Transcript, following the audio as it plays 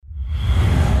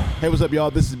Hey, what's up, y'all?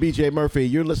 This is BJ Murphy.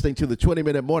 You're listening to the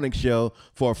 20-Minute Morning Show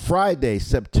for Friday,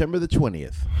 September the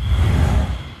 20th.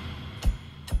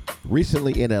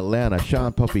 Recently in Atlanta,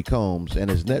 Sean Puffy Combs and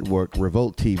his network,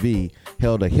 Revolt TV,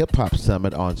 held a hip-hop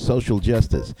summit on social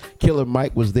justice. Killer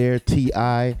Mike was there,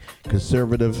 T.I.,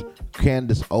 conservative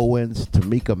Candace Owens,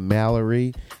 Tamika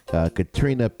Mallory,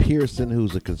 Katrina Pearson,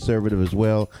 who's a conservative as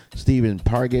well, Stephen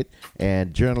Pargett,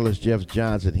 and journalist Jeff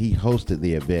Johnson. He hosted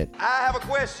the event. I have a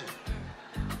question.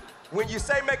 When you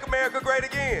say make America great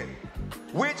again,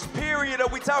 which period are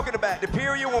we talking about? The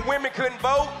period when women couldn't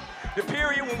vote? The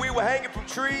period when we were hanging from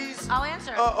trees? I'll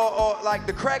answer. Or like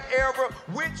the crack era?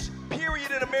 Which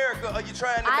period in America are you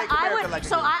trying to make America like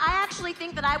So again? I actually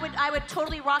think that I would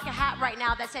totally rock a hat right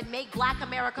now that said make Black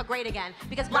America great again.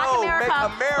 Because Black America.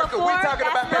 Make America. Before, We're talking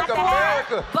about make not the hat.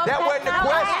 America. But That wasn't the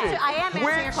question. I am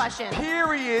answering your question. Which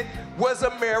period was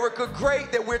America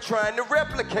great that we're trying to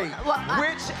replicate? Well,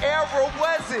 Which era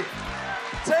was it?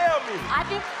 Tell me. I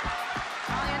think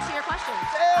I'll answer your question.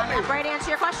 Tell me. I'm ready to answer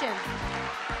your question.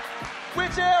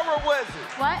 Which era was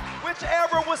it? What? Which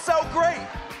era was so great?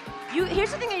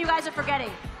 Here's the thing that you guys are forgetting.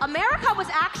 America was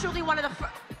actually one of the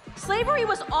slavery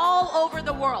was all over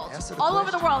the world. All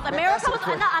over the world. America was.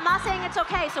 I'm not saying it's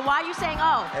okay. So why are you saying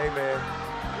oh? Hey man.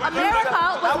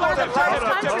 America was one of the first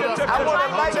countries. I want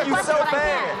to like you so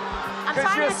bad. I'm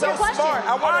trying to answer your question. Smart.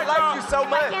 I want to like you so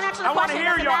much. I can't answer the I want to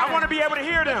question. hear y'all. I want to be able to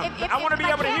hear them. I want to be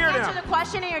able to hear If I them. can't answer the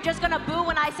question and you're just going to boo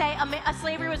when I say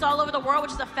slavery was all over the world,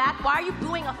 which is a fact, why are you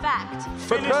booing a fact?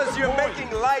 Because you're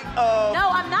making light of. No,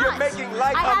 I'm not. You're making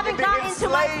light I of haven't the gotten into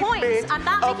my points. enslavement I'm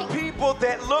not of making. people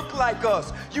that look like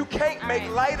us. You can't make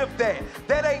light of that.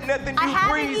 That ain't nothing I you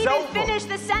haven't breeze even over. finished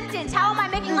the sentence. How am I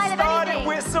making You light of started anything?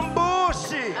 with some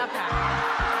bullshit. Okay.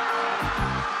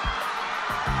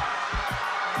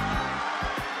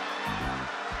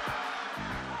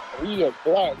 We as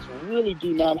blacks really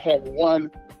do not have one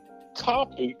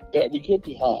topic that we get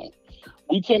behind.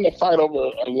 We tend to fight over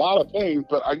a lot of things,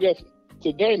 but I guess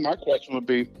today my question would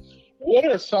be, what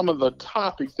are some of the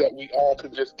topics that we all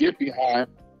can just get behind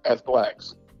as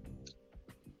blacks?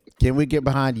 Can we get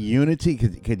behind unity?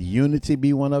 Could unity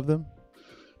be one of them?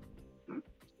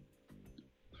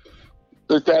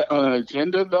 Is that on an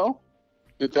agenda, though?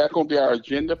 Is that going to be our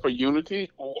agenda for unity?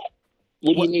 What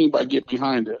do you mean by get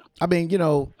behind it? I mean,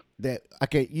 that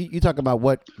okay. You talk about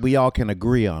what we all can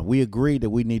agree on. We agree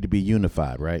that we need to be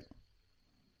unified, right?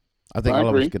 I think all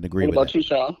of us can agree with that. What about you,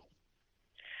 Sean?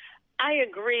 I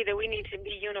agree that we need to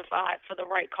be unified for the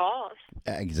right cause.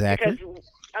 Exactly. Because,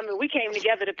 we came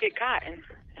together to pick cotton.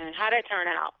 And how'd that turn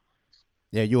out?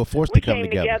 Yeah, you were forced to come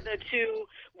together.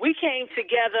 We came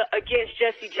together against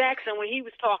Jesse Jackson when he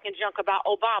was talking junk about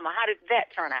Obama. How did that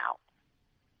turn out?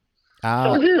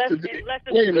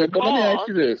 Wait a minute, but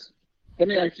let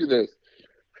me ask you this.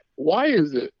 Why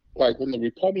is it, like, when the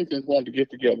Republicans wanted to get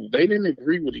together, they didn't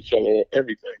agree with each other on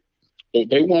everything. So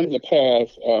they wanted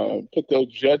to put those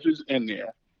judges in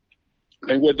there.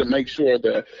 They wanted to make sure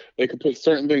that they could put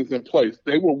certain things in place.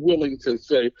 They were willing to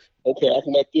say, okay, I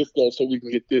can let this go so we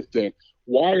can get this done.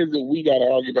 Why is it we got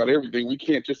to argue about everything? We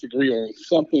can't just agree on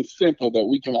something simple that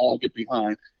we can all get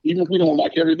behind, even if we don't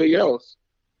like everything else.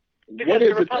 Because what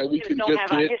is it that we can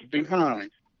just get behind?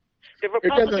 It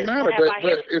doesn't matter, but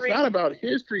it's not about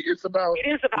history. It's about It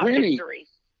is about winning. history.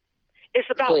 It's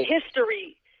about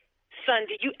history,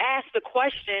 Sunday. You ask the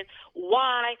question,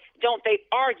 why don't they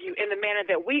argue in the manner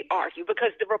that we argue?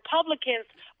 Because the Republicans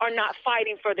are not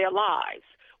fighting for their lives.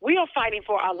 We are fighting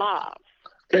for our lives.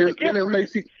 Then it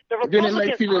makes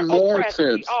even more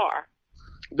sense.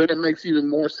 Then it makes even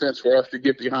more sense for us to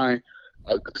get behind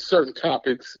certain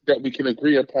topics that we can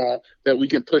agree upon, that we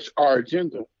can push our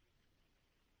agenda.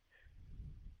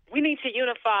 We need to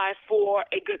unify for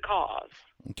a good cause.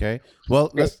 Okay.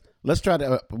 Well, let's try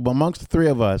to amongst the three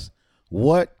of us,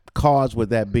 what cause would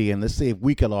that be? And let's see if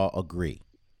we can all agree.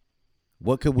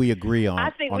 What could we agree on? I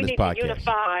think we need to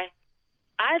unify.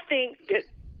 I think that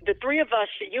the three of us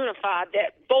should unify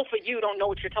that both of you don't know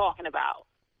what you're talking about.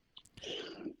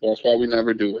 That's why we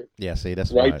never do it. Yeah, see,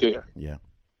 that's right there. Yeah.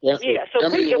 So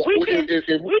if we can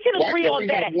agree on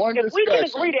that, if we can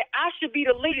agree that I should be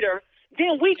the leader,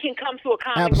 then we can come to a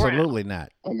common Absolutely ground.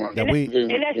 not. And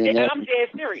I'm dead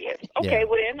serious. Okay,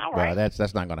 well then, all right. Well,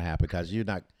 that's not going to happen because you're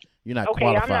not okay,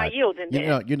 qualified. I'm not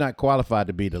yielding. You're not qualified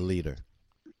to be the leader.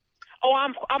 Oh,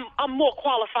 I'm more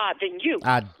qualified than you.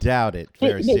 I doubt it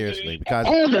very seriously because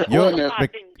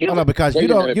because you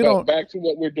don't. Back to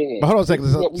what we're doing. But hold on a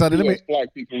second, Sonny. Let me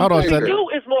hold on, Sonny. You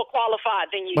is more qualified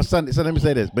than you. But Sonny, so let me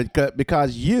say this,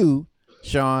 because you,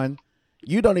 Sean,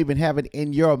 you don't even have it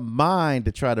in your mind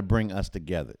to try to bring us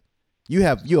together.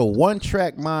 You're a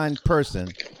one-track mind person,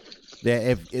 that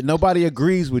if nobody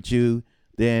agrees with you,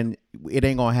 then it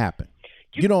ain't gonna happen.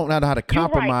 You don't know how to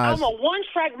compromise. You're right. I'm a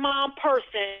one-track mom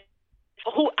person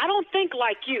who I don't think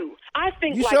like you. I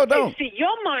think you like sure this. don't. See,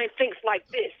 your mind thinks like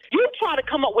this. You try to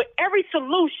come up with every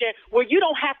solution where you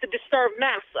don't have to disturb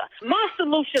massa. My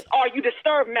solutions are you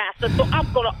disturb massa, so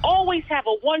I'm going to always have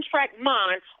a one-track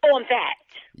mind on that.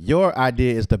 Your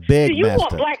idea is to beg See, you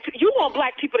master. You want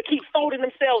black people to keep folding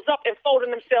themselves up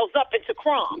into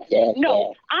crumbs.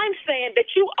 No, I'm saying that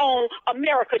you own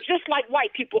America just like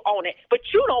white people own it, but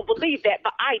you don't believe that,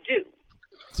 but I do.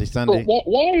 See, Sunday. So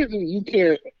why is it you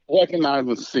can't recognize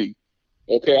and see?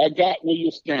 Okay, I got where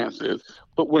your stance is,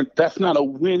 but that's not a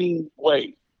winning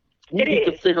way. We need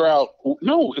to figure out.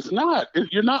 No, it's not.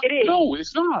 You're not. It is. No,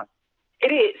 it's not.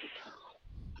 It is.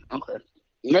 Okay.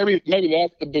 Maybe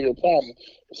that's the bigger problem.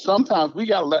 Sometimes we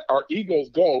gotta let our egos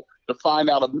go to find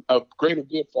out a greater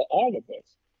good for all of us.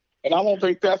 And I don't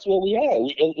think that's where we are.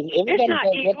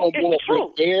 Everybody's going to do it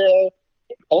with their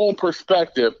own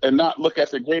perspective and not look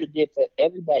at the greater good for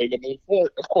everybody to move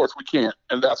forward. Of course we can't,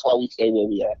 and that's why we stay where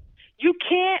we are. You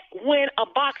can't win a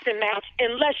boxing match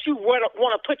unless you want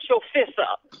to put your fist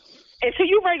up. Until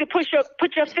you're ready to put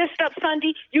your fist up,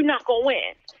 Sunday, you're not gonna win.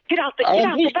 Get out the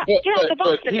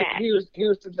boxing match.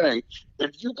 Here's the thing: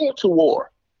 if you go to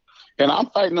war, and I'm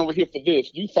fighting over here for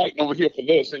this, you fighting over here for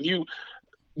this, and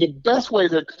the best way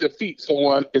to defeat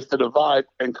someone is to divide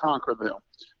and conquer them.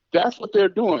 That's what they're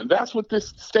doing. That's what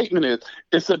this statement is.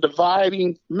 It's a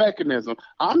dividing mechanism.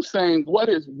 I'm saying what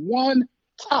is one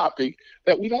topic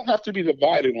that we don't have to be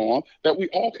divided on, that we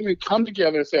all can come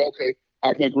together and say, okay,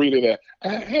 I can agree to that.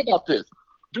 How about this?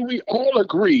 Do we all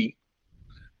agree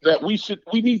that we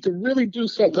need to really do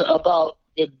something about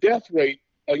the death rate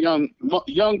of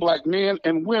young black men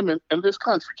and women in this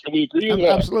country? Can we agree on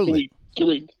that? Absolutely. Can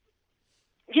we?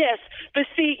 Yes, but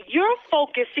see,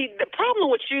 the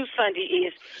problem with you, Sunday,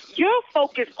 is you're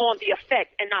focused on the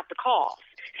effect and not the cause.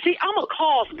 See, I'm a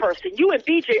cause person. You and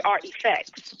BJ are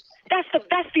effects. That's the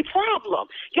problem.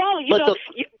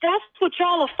 That's what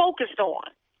y'all are focused on.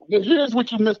 But here's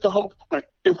what you missed the whole point.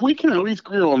 If we can at least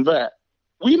agree on that,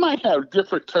 we might have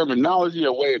different terminology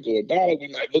or way of going about it. We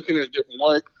might look at it a different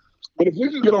way. But if we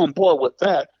can get on board with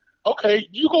that, okay,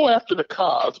 you go after the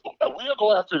cause. We'll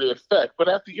go after the effect. But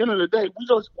at the end of the day, we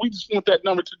just want that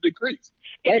number to decrease.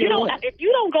 If you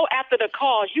don't go after the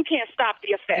cause, you can't stop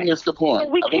the effect. That's the point. So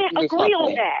we can't agree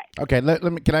on that. Okay,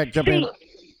 can I jump in?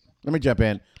 Let me jump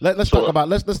in. Let's talk about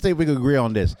let's see if we can agree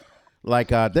on this. Like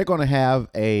they're going to have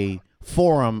a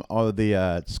forum of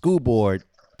the school board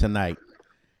tonight,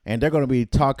 and they're going to be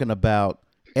talking about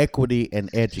equity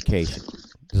and education.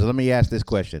 So let me ask this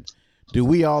question: do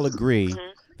we all agree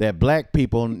that black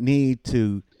people need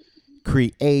to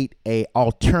create a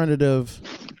alternative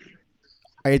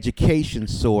education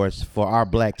source for our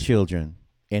black children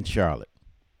in Charlotte?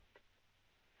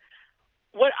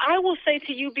 What I will say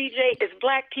to you, BJ, is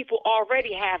black people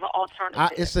already have an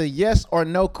alternative. It's a yes or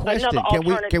no question.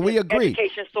 Can we agree?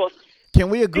 Education source. Can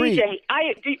we agree?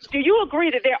 BJ, do you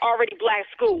agree that there are already black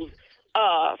schools?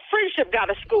 Friendship got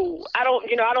a school. I don't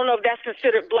know if that's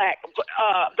considered black,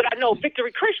 but I know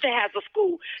Victory Christian has a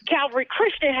school. Calvary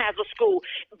Christian has a school.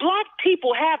 Black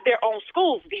people have their own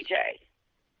schools, BJ.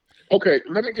 Okay,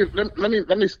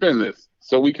 let me spin this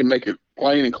so we can make it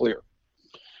plain and clear.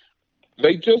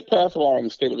 They just passed a law in the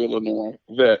state of Illinois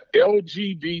that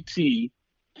LGBT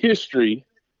history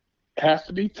has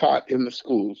to be taught in the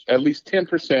schools. At least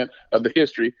 10% of the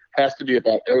history has to be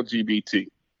about LGBT.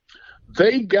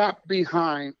 They got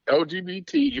behind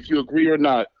LGBT, if you agree or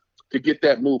not, to get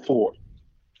that move forward.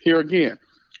 Here again,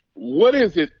 what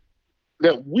is it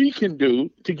that we can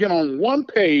do to get on one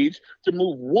page to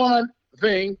move one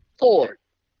thing forward?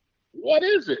 What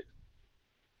is it?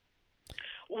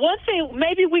 One thing,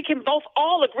 maybe we can both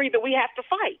all agree that we have to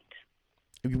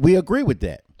fight. We agree with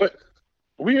that. But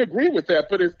we agree with that,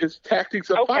 but it's tactics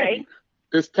of fighting.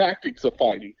 It's tactics of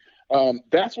fighting.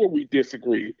 That's where we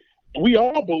disagree. We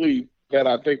all believe that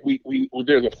I think we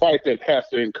there's a fight that has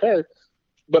to occur.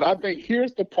 But I think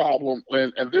here's the problem,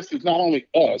 and this is not only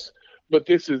us, but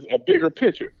this is a bigger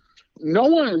picture. No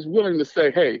one is willing to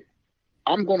say, hey,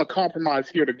 I'm going to compromise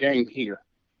here to gain here.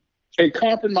 A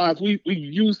compromise, we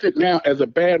used it now as a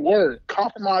bad word.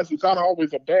 Compromise is not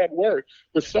always a bad word,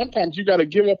 but sometimes you got to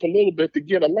give up a little bit to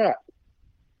get a lot.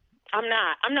 I'm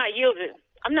not yielding.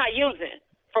 I'm not yielding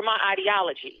for my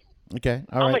ideology. Okay,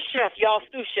 all right. I'm a chef, y'all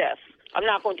sous chefs. I'm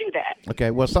not going to do that.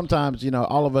 Okay, well, sometimes,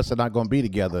 all of us are not going to be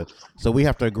together, so we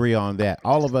have to agree on that.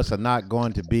 All of us are not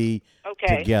going to be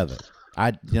together.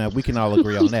 We can all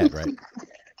agree on that, right?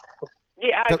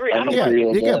 Yeah, I agree.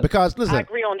 Because listen, I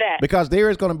agree on that. Because there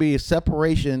is going to be a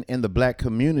separation in the black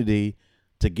community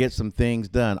to get some things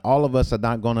done. All of us are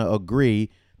not going to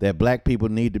agree that black people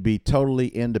need to be totally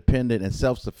independent and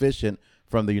self-sufficient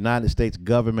from the United States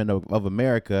government of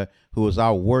America, who is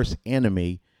our worst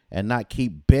enemy, and not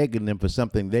keep begging them for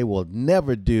something they will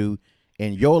never do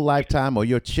in your lifetime or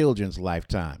your children's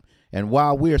lifetime. And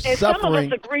while we're suffering, some of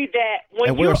us agree that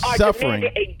when you are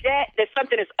demanding a debt, that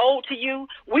something is owed to you,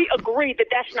 we agree that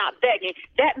that's not begging.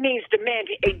 That means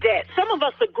demanding a debt. Some of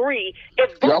us agree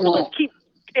if burglars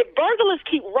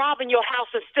keep robbing your house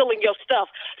and stealing your stuff,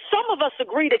 some of us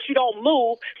agree that you don't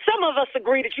move. Some of us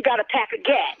agree that you got to pack a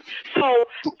gat. So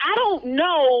I don't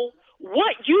know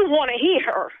what you want to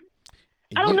hear.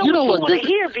 I don't know what you want to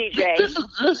hear, BJ.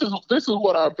 This is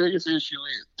what our biggest issue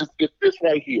is. It's this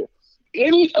right here.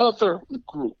 Any other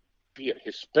group, be it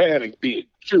Hispanic, be it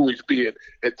Jewish, be it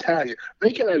Italian,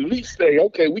 they can at least say,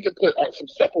 okay, we can put some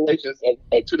separations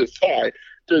to the side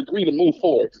to agree to move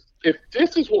forward. If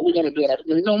this is what we're going to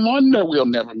do, no wonder we'll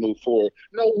never move forward.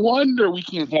 No wonder we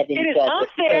can't have any progress.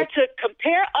 It is unfair to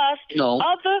compare us to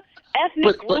other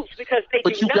ethnic groups because they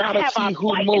do not have our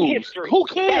fight in history. Who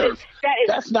cares?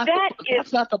 That's not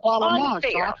the bottom line,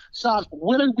 Sean.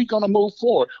 When are we going to move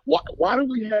forward? Why do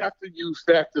we have to use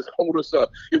that to hold us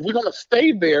up? If we're going to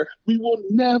stay there, we will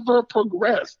never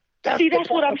progress. That's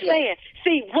what I'm saying.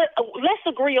 Let's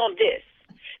agree on this,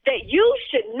 that you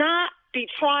should not be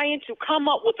trying to come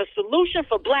up with a solution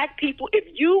for black people if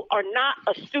you are not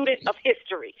a student of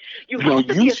history.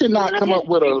 You should not come up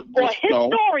with a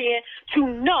historian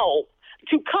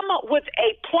to come up with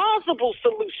a plausible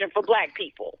solution for black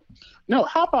people. No,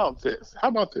 how about this?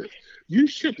 You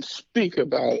shouldn't speak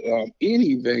about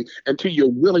anything until you're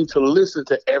willing to listen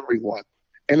to everyone.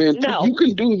 And until you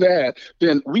can do that,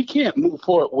 then we can't move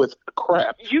forward with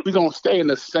crap. We're going to stay in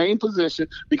the same position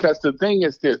because the thing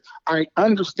is this. I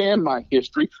understand my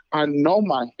history. I know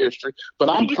my history, but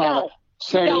I'm trying to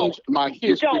change my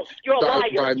history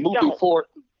by moving forward.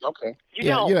 Okay.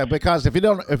 Because if you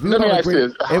don't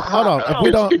agree,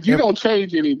 if you don't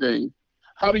change anything,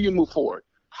 how do you move forward?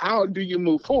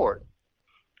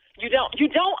 You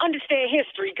don't understand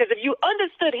history, because if you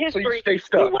understood history,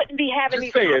 we wouldn't be having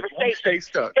these conversations. Stay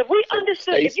stuck. If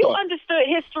you understood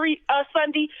history,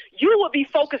 Sunday, you would be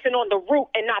focusing on the root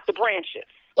and not the branches.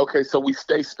 Okay, so we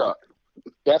stay stuck.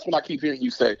 That's what I keep hearing you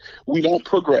say. We don't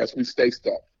progress. We stay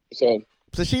stuck. So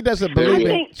she doesn't believe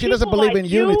in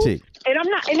unity. And I'm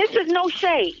not. And this is no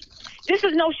shade.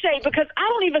 Because I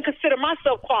don't even consider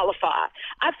myself qualified.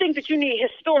 I think that you need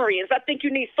historians. I think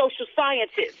you need social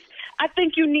scientists. I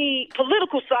think you need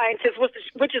political scientists,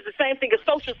 which is the same thing as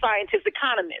social scientists,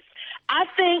 economists. I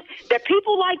think that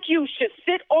people like you should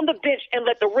sit on the bench and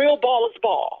let the real ballers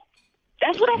ball.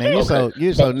 That's what I feel.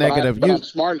 You're so negative. I'm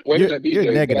smart. You're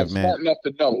negative, man. Smart enough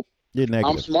to know. You're negative.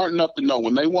 I'm smart enough to know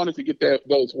when they wanted to get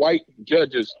those white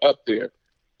judges up there,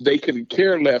 they could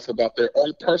care less about their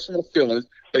own personal feelings.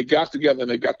 They got together and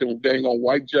they got them dang on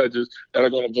white judges that are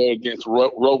going to vote against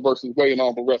Roe versus Wade and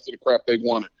all the rest of the crap they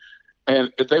wanted.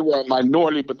 And if they were a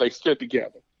minority, but they stood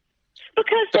together.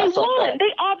 Because they won.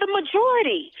 They are the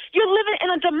majority. You're living in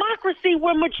a democracy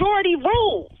where majority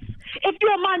rules. If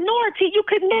you're a minority, you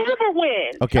could never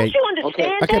win. Okay. Don't you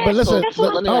understand that? Okay, but listen.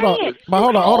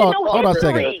 Hold on a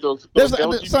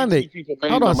second. Sunday.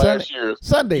 Hold on,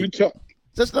 Sunday.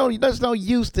 There's no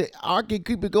use to argue,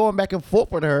 keep it going back and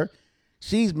forth with her.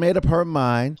 She's made up her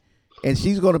mind, and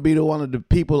she's going to be one of the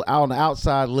people out on the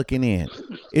outside looking in.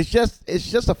 It's just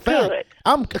a fact. Good.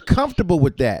 I'm comfortable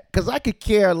with that because I could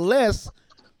care less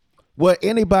what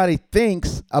anybody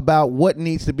thinks about what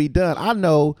needs to be done. I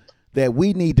know that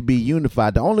we need to be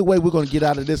unified. The only way we're going to get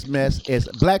out of this mess is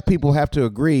black people have to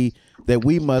agree that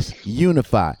we must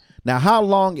unify. Now, how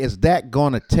long is that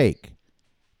going to take?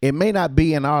 It may not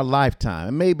be in our lifetime.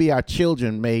 It may be our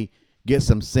children may get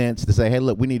some sense to say, hey,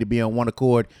 look, we need to be on one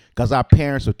accord because our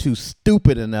parents are too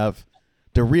stupid enough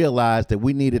to realize that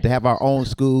we needed to have our own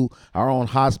school, our own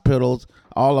hospitals,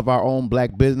 all of our own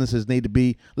black businesses need to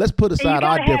be. Let's put aside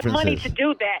our differences. Have money to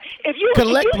do that.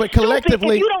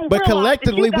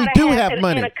 Collectively, we do have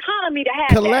money. An economy to have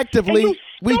collectively,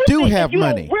 we do have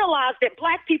money. Don't realize that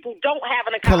black people don't have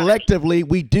an economy. Collectively,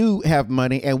 we do have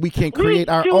money, and we can create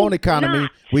our own economy.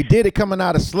 We did it coming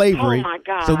out of slavery,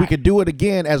 so we could do it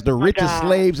again as the richest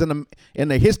slaves in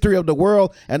the history of the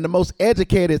world and the most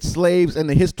educated slaves in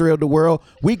the history of the world.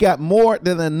 We got more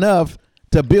than enough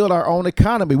to build our own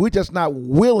economy. We're just not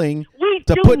willing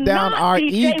to put down our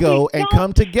ego and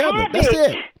come together. That's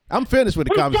it. I'm finished with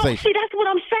the conversation. See, that's what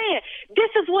I'm saying. This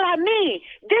is what I mean.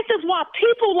 This is why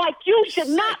people like you should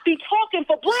not be talking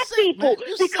for black people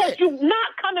because you're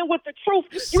not coming with the truth.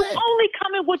 You're only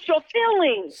coming with your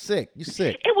feelings. You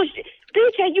sick. It was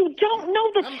BJ. You don't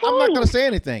know the truth. I'm not going to say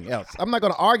anything else. I'm not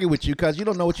going to argue with you because you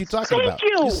don't know what you're talking about.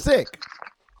 Thank you. You're sick.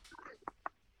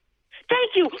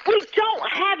 Thank you. We don't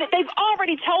have it. They've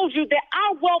already told you that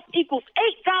our wealth equals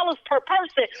 $8 per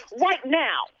person right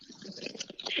now.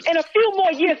 In a few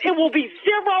more years, it will be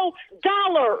 $0.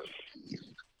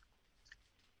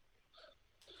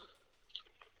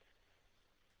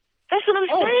 That's what I'm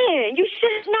saying. You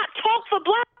should not talk for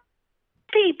black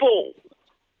people.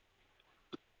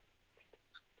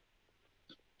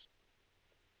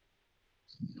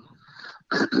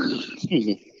 Excuse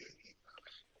me.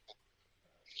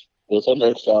 What's our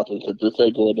next topic? Because this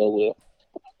ain't going nowhere.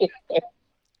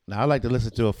 Now, I like to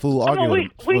listen to a fool argue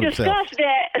we discussed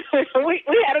that. we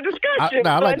had a discussion.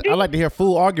 I like to hear a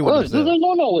fool argue with himself. This ain't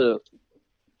going nowhere.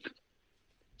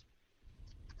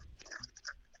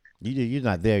 You're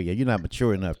not there yet. You're not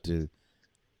mature enough to.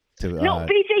 No, BJ,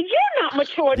 you're not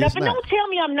mature enough, and don't tell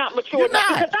me I'm not mature enough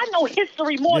because I know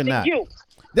history more than you.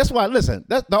 That's why. Listen,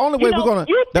 that's the only way we're gonna.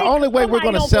 The only way we're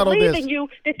gonna settle this.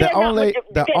 The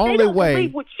only way.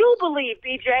 What you believe,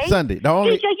 BJ? Sunday.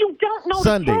 BJ, you don't know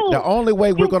Sunday. the truth. The only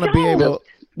way we're gonna be able.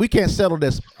 We can't settle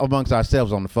this amongst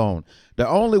ourselves on the phone. The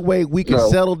only way we can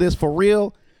settle this for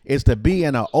real is to be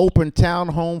in an open town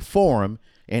home forum,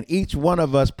 and each one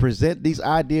of us present these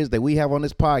ideas that we have on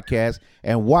this podcast,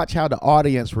 and watch how the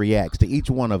audience reacts to each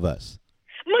one of us.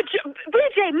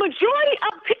 BJ, majority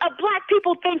of black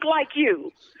people think like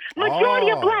you.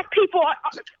 Majority of black people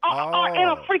are in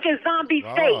a freaking zombie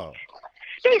state.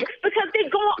 Because they're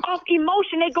going off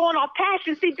emotion, they're going off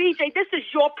passion. See, BJ, this is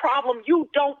your problem. You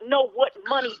don't know what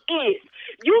money is.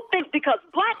 You think because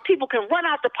black people can run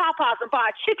out to Popeyes and buy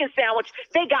a chicken sandwich,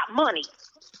 they got money.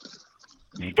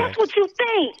 Okay. That's what you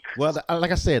think. Well,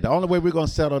 like I said, the only way we're going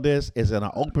to settle this is in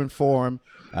an open forum,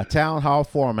 a town hall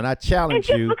forum, and I challenge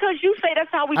you. And just because you say that's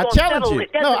how we're going to settle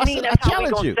it, doesn't mean that's how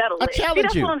we're going to settle it. I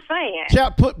challenge you. That's what I'm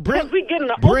saying. We get in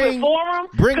an open forum.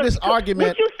 Bring this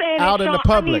argument out in the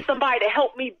public. I need somebody to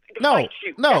help me fight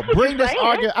you. No, bring this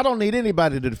argument. I don't need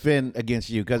anybody to defend against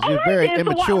you because you're very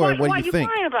immature in what you think.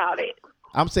 Why are you lying about it?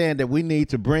 I'm saying that we need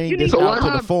to bring this out to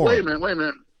the forum. Wait a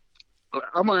minute.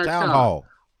 I'm going to town hall.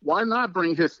 Why not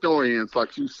bring historians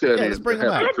like you said? Yeah, let's bring them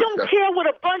out. I don't care what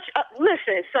a bunch of...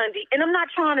 Listen, Sunday, and I'm not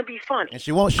trying to be funny. And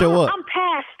she won't show up. I'm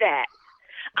past that.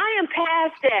 I am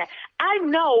past that. I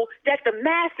know that the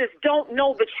masses don't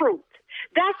know the truth.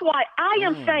 That's why I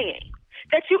am saying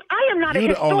that I am not a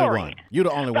historian. You're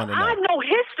the only one to know. I know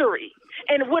history.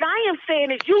 And what I am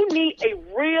saying is you need a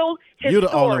real historian you're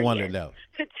the only one to know.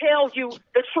 To tell you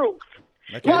the truth.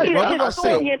 Okay. Right. We're going to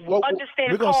see.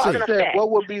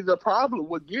 What would be the problem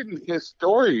with getting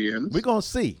historians? We're going to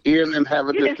see. In and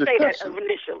having this discussion. You didn't say that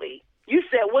initially. You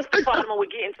said, what's the problem with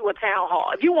getting to a town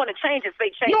hall? If you want to change it,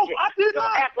 say change it. No, I did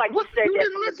not. Act like you said that. You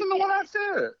didn't listen to what I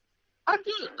said. I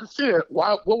did. I said,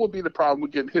 what would be the problem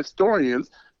with getting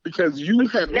historians? Because you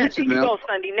had mentioned them. Now you go,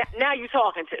 Sunday. Now you're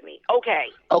talking to me. Okay.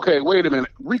 Okay, wait a minute.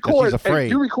 She's afraid.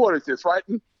 You recorded this, right?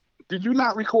 Did you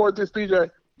not record this,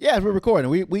 BJ? Yeah, we're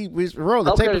recording. We roll.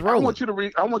 The tape is rolling.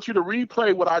 I want you to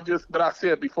replay what I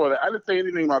said before that. I didn't say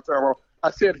anything about that.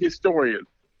 I said historian.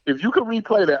 If you could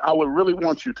replay that, I would really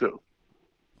want you to.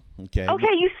 Okay.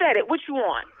 Okay, you said it. What you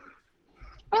want?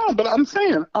 Oh, but I'm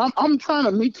saying I'm trying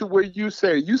to meet to where you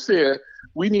said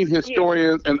we need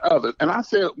historians and others, and I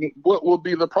said what would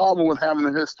be the problem with having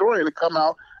a historian to come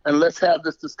out and let's have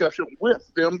this discussion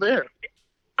with them there.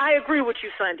 I agree with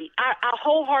you, Sunday. I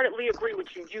wholeheartedly agree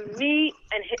with you. You need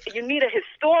a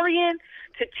historian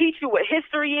to teach you what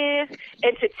history is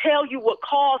and to tell you what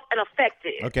cause and effect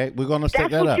is. Okay, we're going to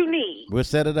set that up. That's what you need. We'll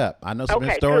set it up. I know some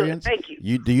historians. Good. Thank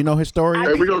you. Do you know historians?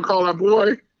 Hey, we're going to call our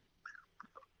boy.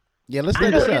 Yeah, let's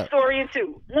set this up. I know a historian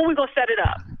too. When we going to set it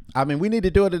up? I mean, we need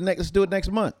to do it let's do it next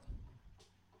month.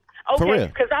 Okay,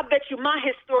 because I bet you my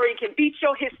historian can beat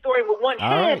your historian with one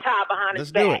hand tied behind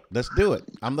his back. Let's do it.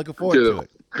 I'm looking forward to it.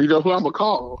 You know who I'm going to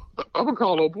call? I'm going to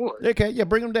call old boy. Okay, yeah,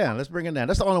 bring him down. Let's bring him down.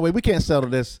 That's the only way. We can't settle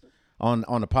this on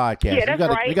the podcast. Yeah,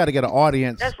 that's right. We got to get an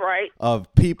audience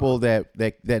of people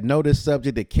that know this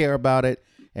subject, that care about it,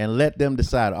 and let them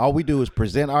decide. All we do is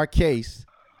present our case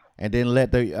and then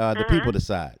let the people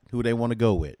decide who they want to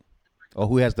go with or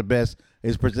who has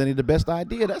is presenting the best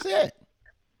idea. That's it.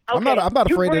 Okay. I'm not afraid of that.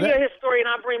 You bring your historian,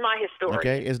 I bring my historian.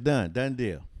 Okay, it's done. Done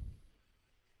deal.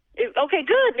 Okay,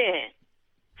 good then.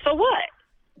 So what?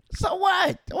 So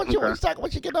what? What you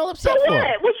getting all upset for? So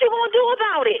what? What you gonna do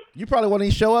about it? You probably won't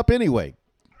even show up anyway.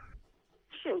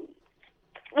 Shoot.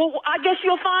 Well, I guess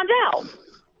you'll find out.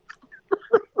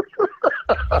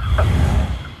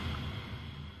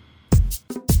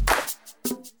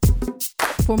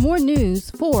 For more news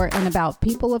for and about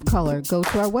people of color, go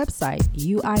to our website,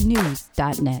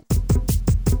 uinews.net.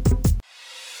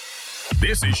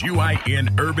 This is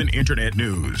UIN Urban Internet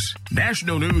News.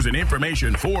 National news and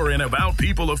information for and about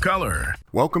people of color.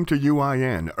 Welcome to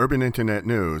UIN Urban Internet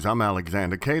News. I'm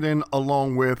Alexander Caden,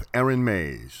 along with Erin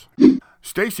Mays.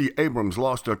 Stacey Abrams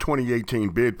lost her 2018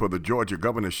 bid for the Georgia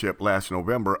governorship last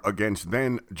November against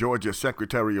then Georgia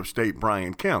Secretary of State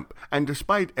Brian Kemp. And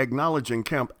despite acknowledging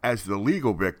Kemp as the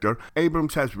legal victor,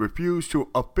 Abrams has refused to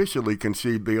officially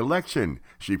concede the election.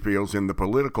 She feels in the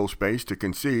political space to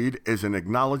concede is an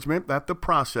acknowledgement that the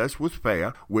process was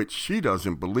fair, which she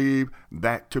doesn't believe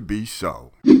that to be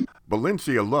so.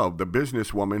 Valencia Love, the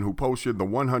businesswoman who posted the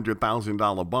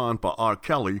 $100,000 bond for R.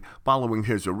 Kelly following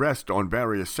his arrest on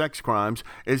various sex crimes,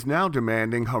 is now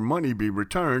demanding her money be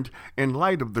returned in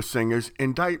light of the singer's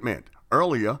indictment.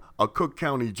 Earlier, a Cook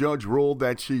County judge ruled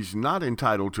that she's not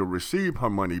entitled to receive her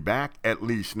money back, at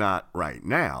least not right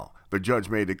now. The judge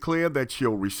made it clear that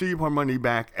she'll receive her money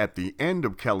back at the end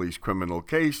of Kelly's criminal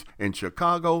case in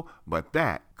Chicago, but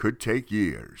that could take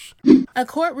years. A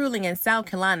court ruling in South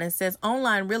Carolina says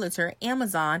online realtor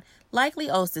Amazon likely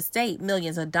owes the state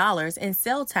millions of dollars in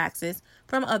sale taxes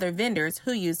from other vendors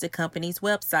who use the company's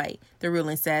website. The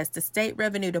ruling says the state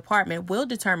revenue department will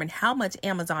determine how much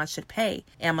Amazon should pay.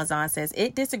 Amazon says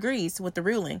it disagrees with the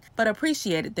ruling, but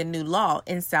appreciated the new law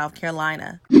in South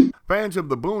Carolina. Fans of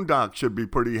the Boondocks should be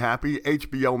pretty happy.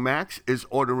 HBO Max is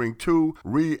ordering 2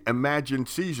 reimagined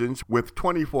seasons with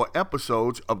 24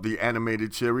 episodes of the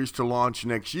animated series to launch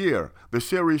next year. The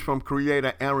series from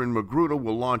creator Aaron McGruder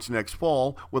will launch next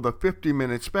fall with a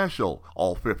 50-minute special.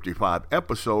 All 55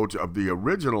 episodes of the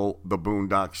original The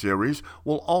Boondocks series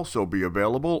will also be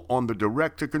available on the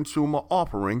direct-to-consumer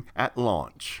offering at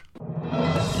launch.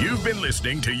 You've been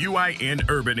listening to UIN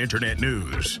Urban Internet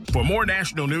News. For more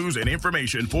national news and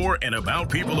information for and about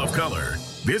people of color,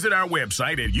 visit our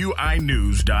website at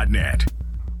uinews.net.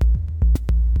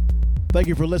 Thank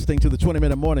you for listening to the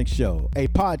 20-Minute Morning Show, a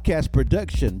podcast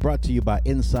production brought to you by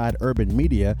Inside Urban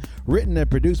Media, written and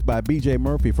produced by BJ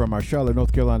Murphy from our Charlotte,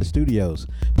 North Carolina studios.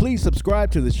 Please subscribe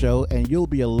to the show and you'll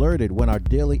be alerted when our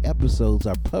daily episodes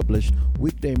are published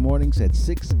weekday mornings at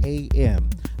 6 a.m.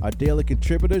 Our daily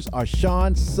contributors are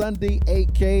Sean Sunday,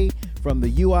 AK, from the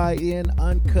UIN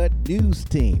Uncut News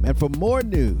team. And for more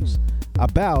news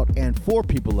about and for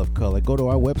people of color, go to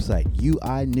our website,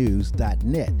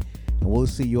 uinews.net. And we'll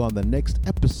see you on the next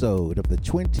episode of the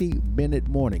 20-Minute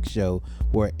Morning Show,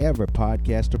 wherever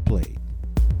podcasts are played.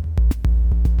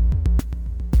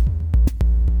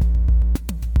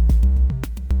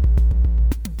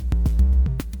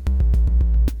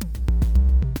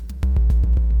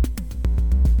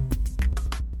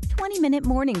 Minute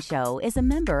Morning Show is a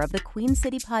member of the Queen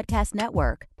City Podcast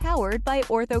Network, powered by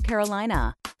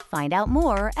OrthoCarolina. Find out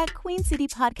more at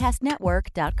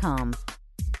queencitypodcastnetwork.com.